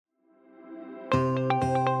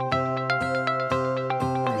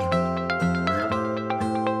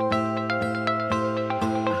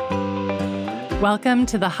Welcome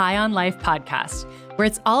to the High on Life podcast, where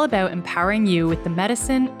it's all about empowering you with the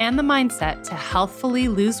medicine and the mindset to healthfully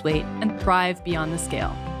lose weight and thrive beyond the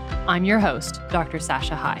scale. I'm your host, Dr.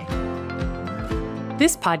 Sasha High.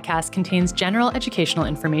 This podcast contains general educational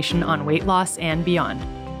information on weight loss and beyond.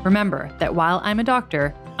 Remember that while I'm a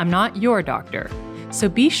doctor, I'm not your doctor, so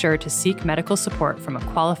be sure to seek medical support from a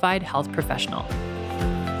qualified health professional.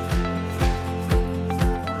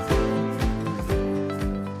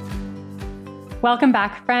 Welcome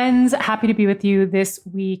back, friends. Happy to be with you this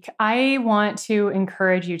week. I want to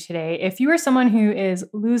encourage you today. If you are someone who is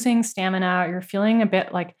losing stamina, you're feeling a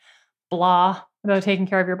bit like blah about taking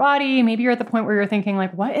care of your body, maybe you're at the point where you're thinking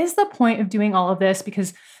like, what is the point of doing all of this?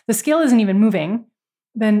 Because the scale isn't even moving,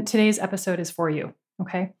 then today's episode is for you,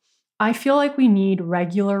 okay? I feel like we need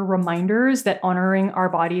regular reminders that honoring our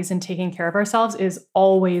bodies and taking care of ourselves is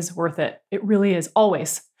always worth it. It really is,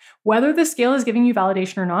 always. Whether the scale is giving you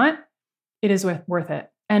validation or not, it is worth it.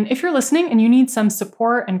 And if you're listening and you need some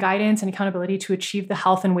support and guidance and accountability to achieve the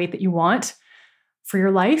health and weight that you want for your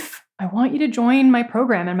life, I want you to join my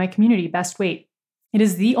program and my community, Best Weight. It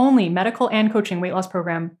is the only medical and coaching weight loss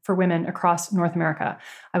program for women across North America.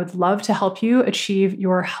 I would love to help you achieve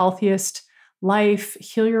your healthiest life,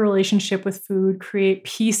 heal your relationship with food, create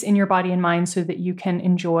peace in your body and mind so that you can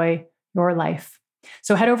enjoy your life.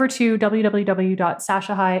 So head over to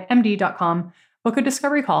www.sashahighmd.com. Book a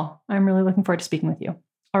discovery call. I'm really looking forward to speaking with you.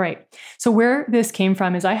 All right. So where this came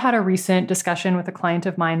from is I had a recent discussion with a client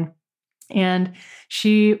of mine, and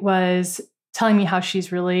she was telling me how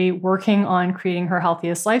she's really working on creating her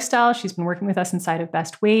healthiest lifestyle. She's been working with us inside of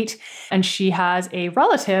Best Weight, and she has a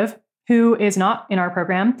relative who is not in our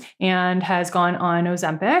program and has gone on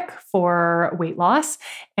Ozempic for weight loss.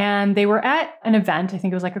 And they were at an event, I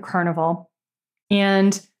think it was like a carnival,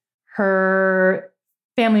 and her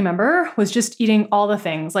family member was just eating all the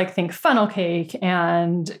things, like think funnel cake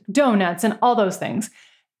and donuts and all those things.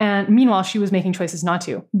 And meanwhile, she was making choices not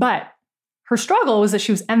to. But her struggle was that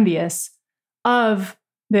she was envious of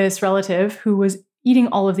this relative who was eating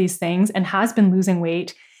all of these things and has been losing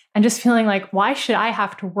weight, and just feeling like, why should I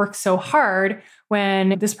have to work so hard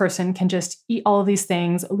when this person can just eat all of these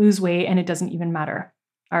things, lose weight, and it doesn't even matter?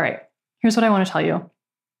 All right, here's what I want to tell you.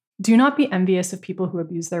 Do not be envious of people who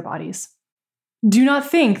abuse their bodies. Do not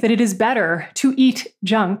think that it is better to eat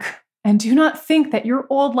junk, and do not think that your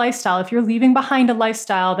old lifestyle, if you're leaving behind a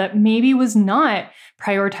lifestyle that maybe was not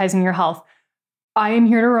prioritizing your health, I am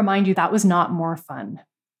here to remind you that was not more fun,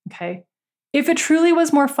 okay? If it truly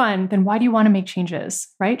was more fun, then why do you want to make changes,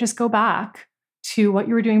 right? Just go back to what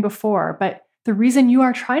you were doing before. But the reason you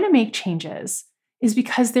are trying to make changes is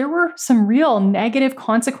because there were some real negative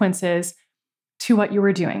consequences to what you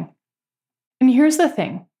were doing. And here's the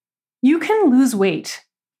thing. You can lose weight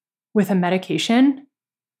with a medication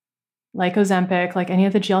like Ozempic, like any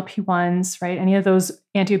of the GLP-1s, right? Any of those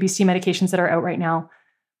anti-obesity medications that are out right now.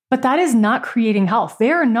 But that is not creating health.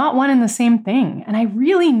 They are not one and the same thing. And I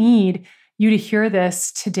really need you to hear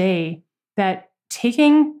this today, that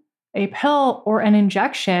taking a pill or an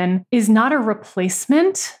injection is not a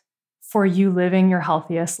replacement for you living your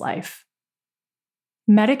healthiest life.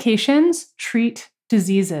 Medications treat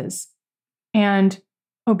diseases, and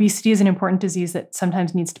obesity is an important disease that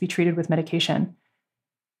sometimes needs to be treated with medication.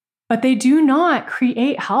 But they do not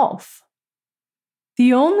create health.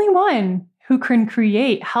 The only one who can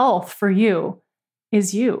create health for you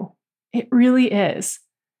is you. It really is.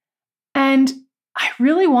 And I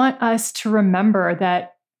really want us to remember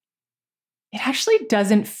that it actually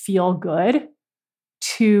doesn't feel good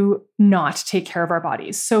to not take care of our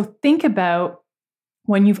bodies. So think about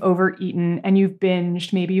when you've overeaten and you've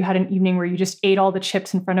binged. Maybe you had an evening where you just ate all the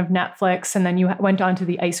chips in front of Netflix and then you went on to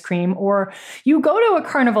the ice cream, or you go to a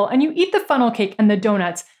carnival and you eat the funnel cake and the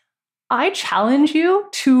donuts. I challenge you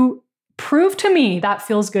to prove to me that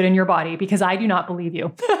feels good in your body, because I do not believe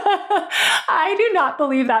you. I do not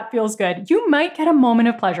believe that feels good. You might get a moment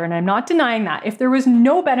of pleasure, and I'm not denying that. If there was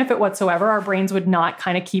no benefit whatsoever, our brains would not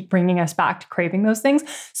kind of keep bringing us back to craving those things.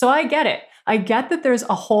 So I get it. I get that there's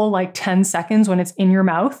a whole like 10 seconds when it's in your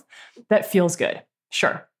mouth that feels good.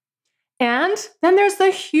 Sure. And then there's the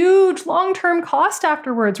huge long-term cost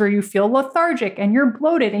afterwards where you feel lethargic and you're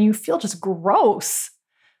bloated and you feel just gross.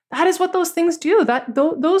 That is what those things do.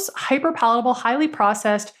 Those hyper-palatable, highly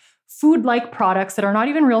processed food-like products that are not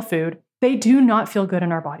even real food, they do not feel good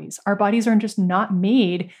in our bodies. Our bodies are just not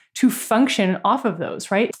made to function off of those,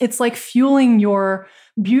 right? It's like fueling your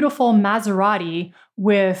beautiful Maserati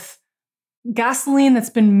with gasoline that's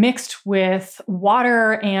been mixed with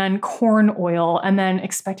water and corn oil and then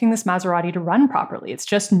expecting this Maserati to run properly. It's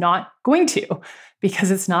just not going to, because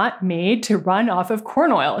it's not made to run off of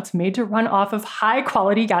corn oil. It's made to run off of high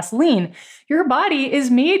quality gasoline. Your body is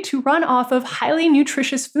made to run off of highly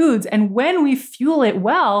nutritious foods. And when we fuel it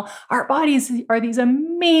well, our bodies are these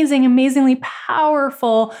amazingly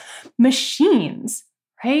powerful machines,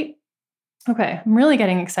 right? Okay, I'm really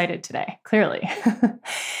getting excited today, clearly.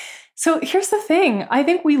 So here's the thing. I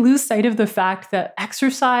think we lose sight of the fact that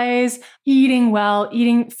exercise, eating well,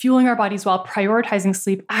 fueling our bodies well, prioritizing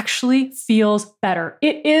sleep actually feels better.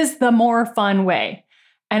 It is the more fun way.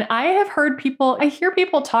 And I hear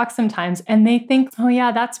people talk sometimes and they think, oh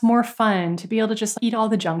yeah, that's more fun. To be able to just eat all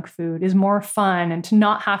the junk food is more fun, and to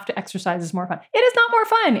not have to exercise is more fun. It is not more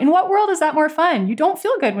fun. In what world is that more fun? You don't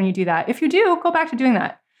feel good when you do that. If you do, go back to doing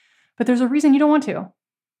that. But there's a reason you don't want to,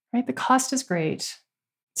 right? The cost is great.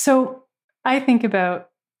 So I think about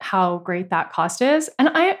how great that cost is.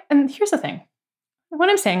 And here's the thing. When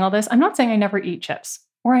I'm saying all this, I'm not saying I never eat chips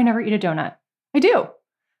or I never eat a donut. I do.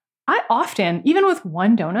 I often, even with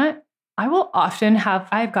one donut, I've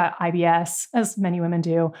got IBS, as many women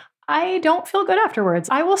do. I don't feel good afterwards.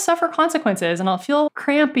 I will suffer consequences and I'll feel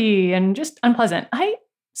crampy and just unpleasant. I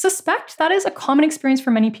suspect that is a common experience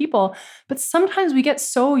for many people, but sometimes we get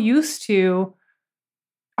so used to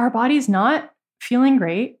our bodies not feeling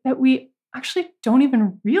great that we actually don't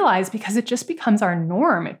even realize, because it just becomes our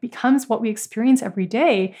norm. It becomes what we experience every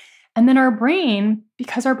day. And then our brain,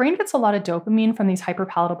 because our brain gets a lot of dopamine from these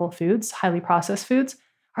hyperpalatable foods, highly processed foods,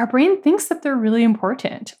 our brain thinks that they're really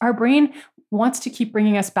important. Our brain wants to keep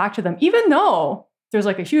bringing us back to them, even though there's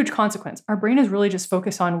like a huge consequence. Our brain is really just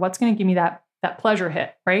focused on what's going to give me that pleasure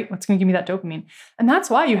hit, right? What's going to give me that dopamine. And that's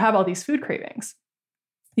why you have all these food cravings.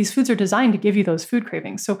 These foods are designed to give you those food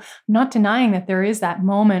cravings. So I'm not denying that there is that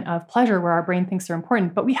moment of pleasure where our brain thinks they're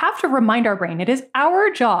important, but we have to remind our brain, it is our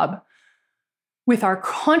job with our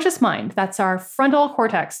conscious mind, that's our frontal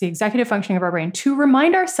cortex, the executive functioning of our brain, to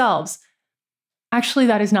remind ourselves, actually,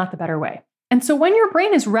 that is not the better way. And so when your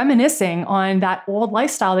brain is reminiscing on that old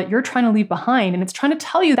lifestyle that you're trying to leave behind, and it's trying to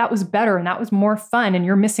tell you that was better and that was more fun and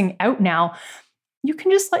you're missing out now, you can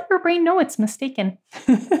just let your brain know it's mistaken.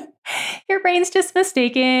 Your brain's just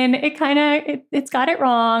mistaken. It's got it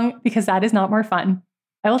wrong, because that is not more fun.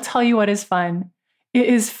 I will tell you what is fun. It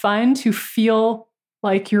is fun to feel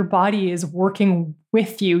like your body is working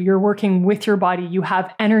with you. You're working with your body. You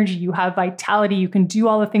have energy, you have vitality. You can do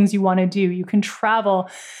all the things you want to do. You can travel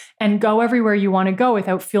and go everywhere you want to go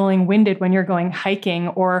without feeling winded when you're going hiking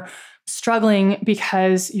or struggling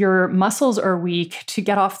because your muscles are weak to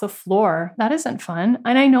get off the floor. That isn't fun.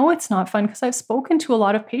 And I know it's not fun because I've spoken to a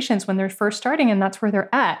lot of patients when they're first starting and that's where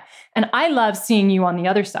they're at. And I love seeing you on the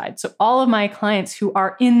other side. So all of my clients who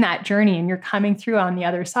are in that journey and you're coming through on the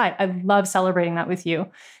other side, I love celebrating that with you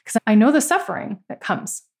because I know the suffering that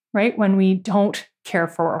comes, right, when we don't care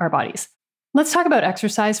for our bodies. Let's talk about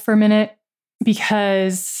exercise for a minute,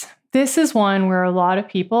 because this is one where a lot of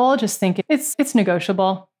people just think it's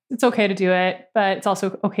negotiable. It's okay to do it, but it's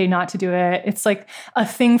also okay not to do it. It's like a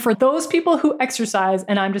thing for those people who exercise,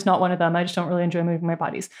 and I'm just not one of them. I just don't really enjoy moving my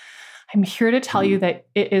bodies. I'm here to tell you that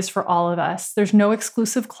it is for all of us. There's no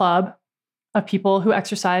exclusive club of people who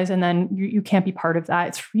exercise and then you can't be part of that.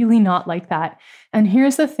 It's really not like that. And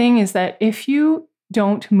here's the thing is that if you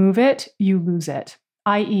don't move it, you lose it.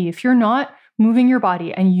 i.e., if you're not moving your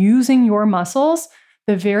body and using your muscles,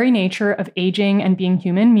 the very nature of aging and being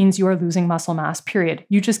human means you are losing muscle mass, period.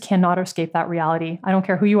 You just cannot escape that reality. I don't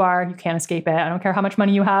care who you are, you can't escape it. I don't care how much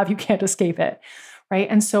money you have, you can't escape it, right?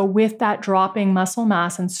 And so with that dropping muscle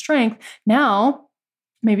mass and strength, now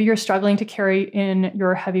maybe you're struggling to carry in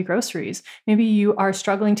your heavy groceries. Maybe you are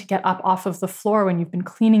struggling to get up off of the floor when you've been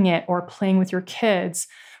cleaning it or playing with your kids,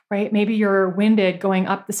 right? Maybe you're winded going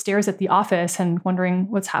up the stairs at the office and wondering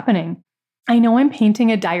what's happening. I know I'm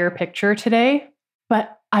painting a dire picture today,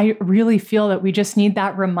 but I really feel that we just need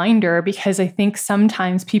that reminder because I think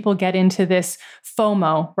sometimes people get into this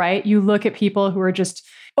FOMO, right? You look at people who are just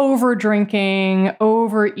over drinking,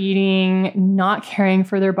 overeating, not caring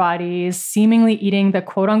for their bodies, seemingly eating the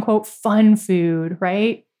quote unquote fun food,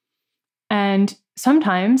 right? And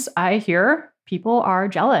sometimes I hear people are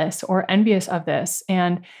jealous or envious of this.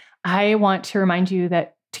 And I want to remind you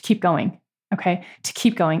that to keep going. Okay, to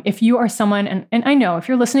keep going. If you are someone, and I know if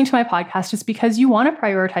you're listening to my podcast, it's because you want to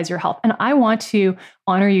prioritize your health. And I want to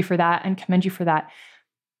honor you for that and commend you for that.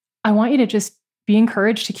 I want you to just be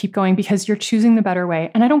encouraged to keep going because you're choosing the better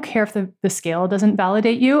way. And I don't care if the scale doesn't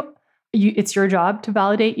validate you. It's your job to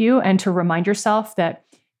validate you and to remind yourself that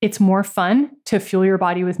It's more fun to fuel your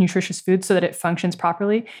body with nutritious food so that it functions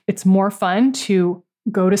properly. It's more fun to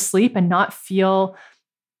go to sleep and not feel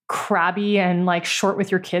crabby and like short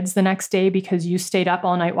with your kids the next day because you stayed up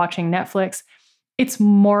all night watching Netflix. It's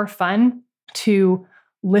more fun to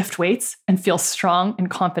lift weights and feel strong and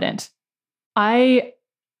confident. I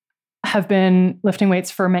have been lifting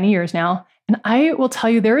weights for many years now, and I will tell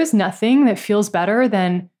you there is nothing that feels better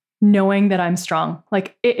than knowing that I'm strong.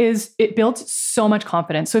 Like it builds so much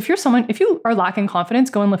confidence. So if you are lacking confidence,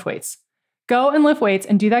 go and lift weights. Go and lift weights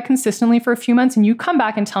and do that consistently for a few months, and you come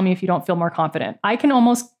back and tell me if you don't feel more confident. I can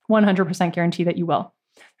almost 100% guarantee that you will.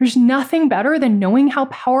 There's nothing better than knowing how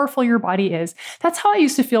powerful your body is. That's how I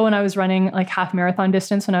used to feel when I was running like half marathon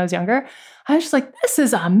distance when I was younger. I was just like, this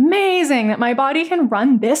is amazing that my body can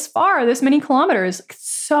run this far, this many kilometers. It's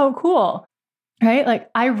so cool, right? Like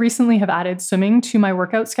I recently have added swimming to my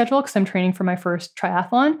workout schedule because I'm training for my first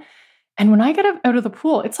triathlon. And when I get out of the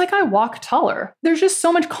pool, it's like I walk taller. There's just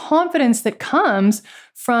so much confidence that comes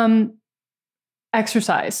from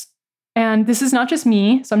exercise. And this is not just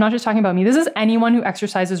me. So I'm not just talking about me. This is anyone who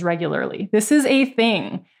exercises regularly. This is a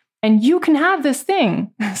thing. And you can have this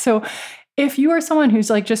thing. So if you are someone who's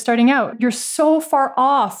like just starting out, you're so far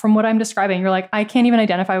off from what I'm describing. You're like, I can't even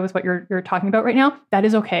identify with what you're talking about right now. That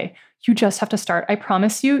is okay. You just have to start. I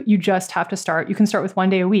promise you, you just have to start. You can start with 1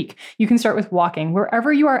 day a week. You can start with walking.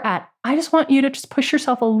 Wherever you are at, I just want you to just push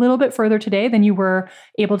yourself a little bit further today than you were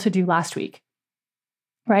able to do last week.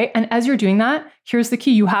 Right? And as you're doing that, here's the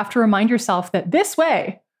key. You have to remind yourself that this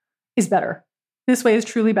way is better. This way is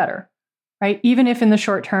truly better, right? Even if in the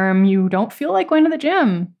short term, you don't feel like going to the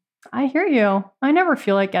gym. I hear you. I never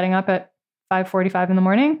feel like getting up at 5:45 in the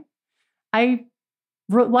morning. I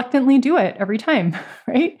reluctantly do it every time,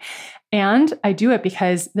 right? And I do it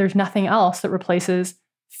because there's nothing else that replaces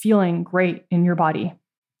feeling great in your body.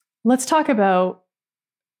 Let's talk about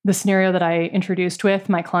the scenario that I introduced with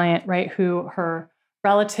my client, right? Who her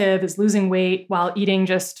relative is losing weight while eating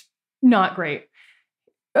just not great.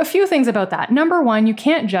 A few things about that. Number one, you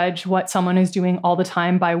can't judge what someone is doing all the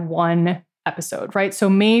time by one episode, right? So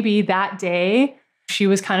maybe that day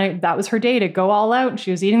that was her day to go all out. She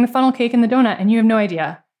was eating the funnel cake and the donut, and you have no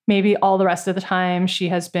idea. Maybe all the rest of the time she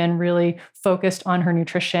has been really focused on her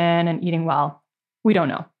nutrition and eating well. We don't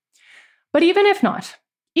know. But even if not,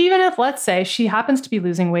 even if let's say she happens to be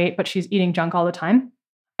losing weight, but she's eating junk all the time,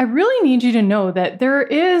 I really need you to know that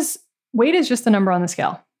weight is just a number on the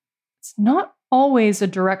scale. It's not always a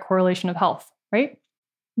direct correlation of health, right?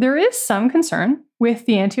 There is some concern with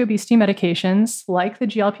the anti-obesity medications like the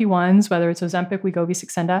GLP-1s, whether it's Ozempic, Wegovy,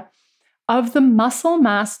 Saxenda, of the muscle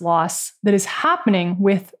mass loss that is happening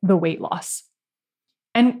with the weight loss.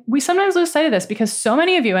 And we sometimes lose sight of this because so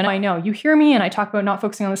many of you, and I know you hear me and I talk about not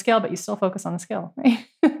focusing on the scale, but you still focus on the scale, right?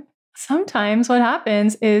 Sometimes what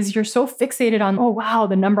happens is you're so fixated on, oh, wow,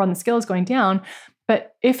 the number on the scale is going down.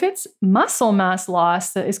 But if it's muscle mass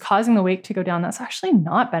loss that is causing the weight to go down, that's actually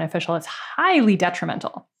not beneficial. It's highly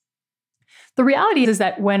detrimental. The reality is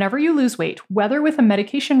that whenever you lose weight, whether with a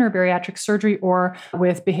medication or bariatric surgery or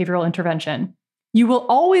with behavioral intervention, you will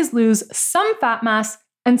always lose some fat mass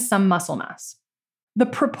and some muscle mass. The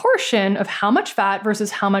proportion of how much fat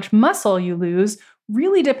versus how much muscle you lose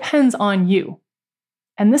really depends on you.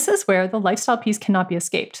 And this is where the lifestyle piece cannot be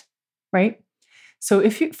escaped, right? So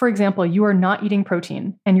if you, for example, you are not eating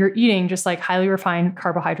protein and you're eating just like highly refined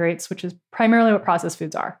carbohydrates, which is primarily what processed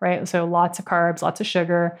foods are, right? So lots of carbs, lots of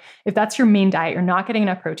sugar. If that's your main diet, you're not getting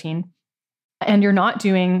enough protein and you're not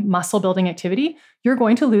doing muscle building activity, you're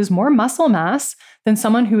going to lose more muscle mass than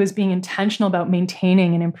someone who is being intentional about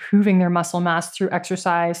maintaining and improving their muscle mass through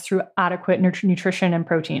exercise, through adequate nutrition and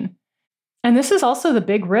protein. And this is also the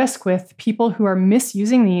big risk with people who are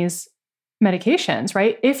misusing these medications,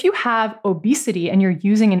 right? If you have obesity and you're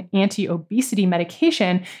using an anti-obesity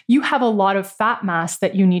medication, you have a lot of fat mass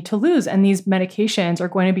that you need to lose, and these medications are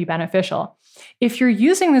going to be beneficial. If you're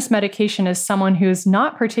using this medication as someone who's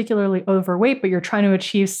not particularly overweight, but you're trying to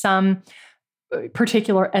achieve some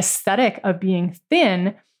particular aesthetic of being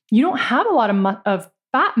thin, you don't have a lot of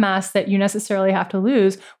fat mass that you necessarily have to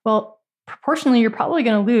lose. Well, proportionally, you're probably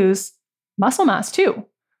going to lose muscle mass too,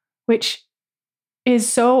 which is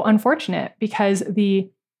so unfortunate because the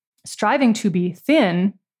striving to be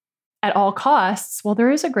thin at all costs, well,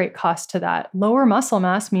 there is a great cost to that. Lower muscle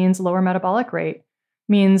mass means lower metabolic rate,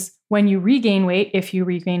 means when you regain weight, if you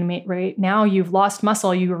regain weight, now you've lost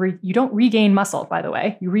muscle. You don't regain muscle, by the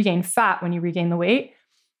way. You regain fat when you regain the weight,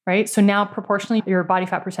 right? So now proportionally, your body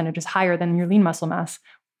fat percentage is higher than your lean muscle mass.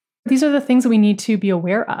 These are the things that we need to be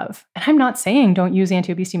aware of. And I'm not saying don't use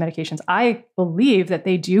anti-obesity medications. I believe that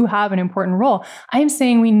they do have an important role. I am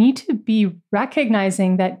saying we need to be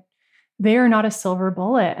recognizing that they are not a silver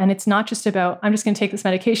bullet. And it's not just about, I'm just going to take this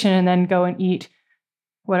medication and then go and eat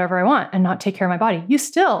whatever I want and not take care of my body. You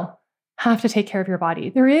still have to take care of your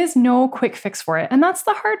body. There is no quick fix for it. And that's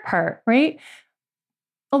the hard part, right?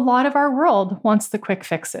 A lot of our world wants the quick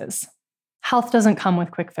fixes. Health doesn't come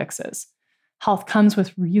with quick fixes. Health comes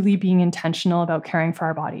with really being intentional about caring for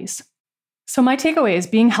our bodies. So my takeaway is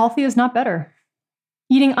being healthy is not better.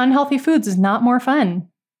 Eating unhealthy foods is not more fun.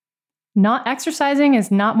 Not exercising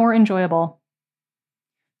is not more enjoyable.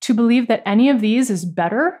 To believe that any of these is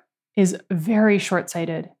better is very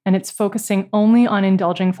short-sighted, and it's focusing only on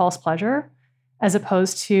indulging false pleasure as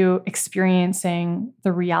opposed to experiencing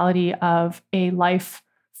the reality of a life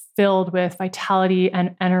filled with vitality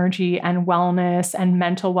and energy and wellness and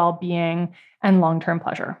mental well-being and long-term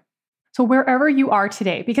pleasure. So wherever you are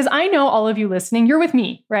today, because I know all of you listening, you're with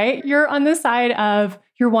me, right? You're on the side of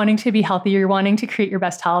you're wanting to be healthy, you're wanting to create your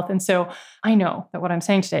best health. And so I know that what I'm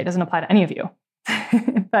saying today doesn't apply to any of you,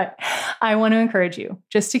 but I want to encourage you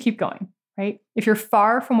just to keep going, right? If you're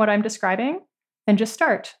far from what I'm describing, then just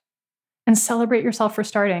start and celebrate yourself for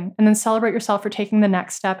starting, and then celebrate yourself for taking the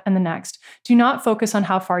next step and the next. Do not focus on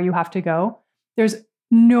how far you have to go. There's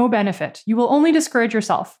no benefit. You will only discourage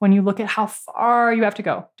yourself when you look at how far you have to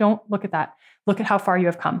go. Don't look at that. Look at how far you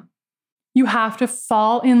have come. You have to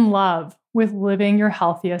fall in love with living your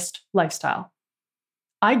healthiest lifestyle.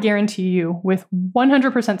 I guarantee you with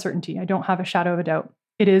 100% certainty, I don't have a shadow of a doubt,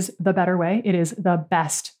 it is the better way. It is the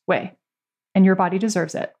best way. And your body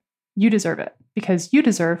deserves it. You deserve it because you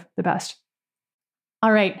deserve the best.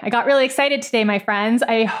 All right, I got really excited today, my friends.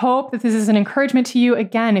 I hope that this is an encouragement to you.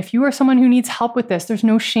 Again, if you are someone who needs help with this, there's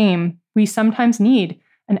no shame. We sometimes need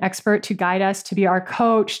an expert to guide us, to be our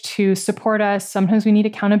coach, to support us. Sometimes we need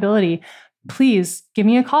accountability. Please give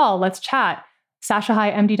me a call. Let's chat.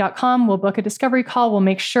 SashaHighMD.com. We'll book a discovery call. We'll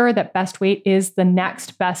make sure that best weight is the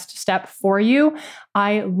next best step for you.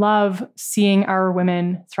 I love seeing our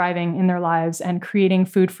women thriving in their lives and creating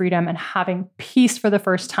food freedom and having peace for the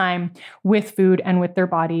first time with food and with their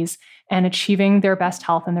bodies and achieving their best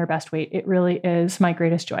health and their best weight. It really is my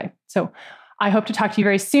greatest joy. So I hope to talk to you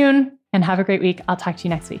very soon and have a great week. I'll talk to you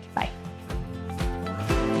next week. Bye.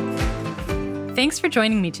 Thanks for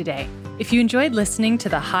joining me today. If you enjoyed listening to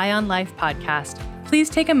the High on Life podcast, please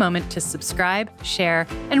take a moment to subscribe, share,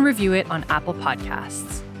 and review it on Apple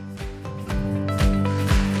Podcasts.